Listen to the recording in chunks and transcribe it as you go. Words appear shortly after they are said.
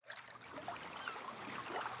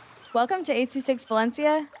Welcome to 826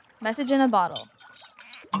 Valencia, message in a bottle.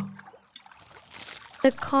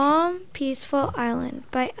 The Calm, Peaceful Island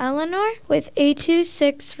by Eleanor with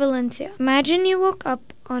 826 Valencia. Imagine you woke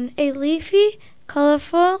up on a leafy,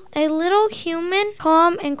 colorful, a little human,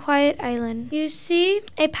 calm and quiet island. You see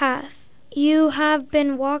a path. You have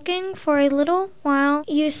been walking for a little while.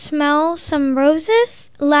 You smell some roses,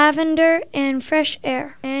 lavender, and fresh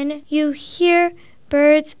air. And you hear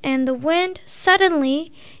birds and the wind.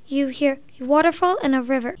 Suddenly, you hear a waterfall and a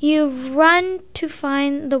river. You run to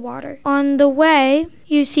find the water. On the way,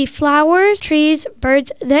 you see flowers, trees,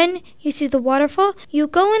 birds. Then you see the waterfall. You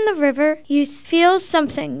go in the river. You feel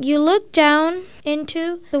something. You look down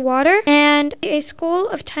into the water and a school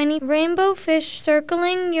of tiny rainbow fish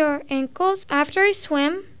circling your ankles. After a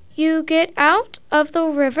swim, you get out of the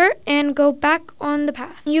river and go back on the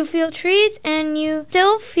path. You feel trees and you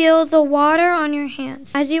still feel the water on your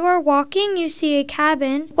hands. As you are walking, you see a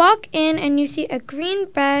cabin. Walk in and you see a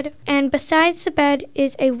green bed, and besides the bed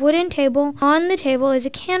is a wooden table. On the table is a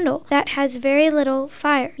candle that has very little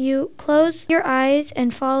fire. You close your eyes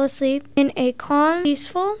and fall asleep in a calm,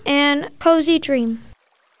 peaceful, and cozy dream.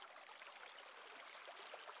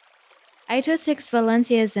 826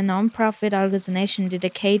 Valencia is a non-profit organization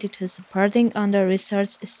dedicated to supporting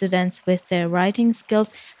under-researched students with their writing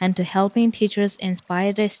skills and to helping teachers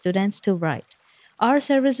inspire their students to write. Our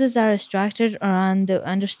services are structured around the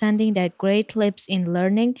understanding that great leaps in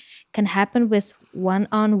learning can happen with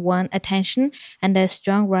one-on-one attention and that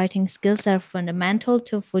strong writing skills are fundamental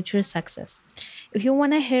to future success. If you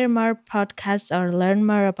want to hear more podcasts or learn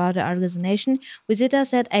more about the organization, visit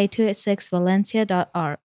us at 826valencia.org.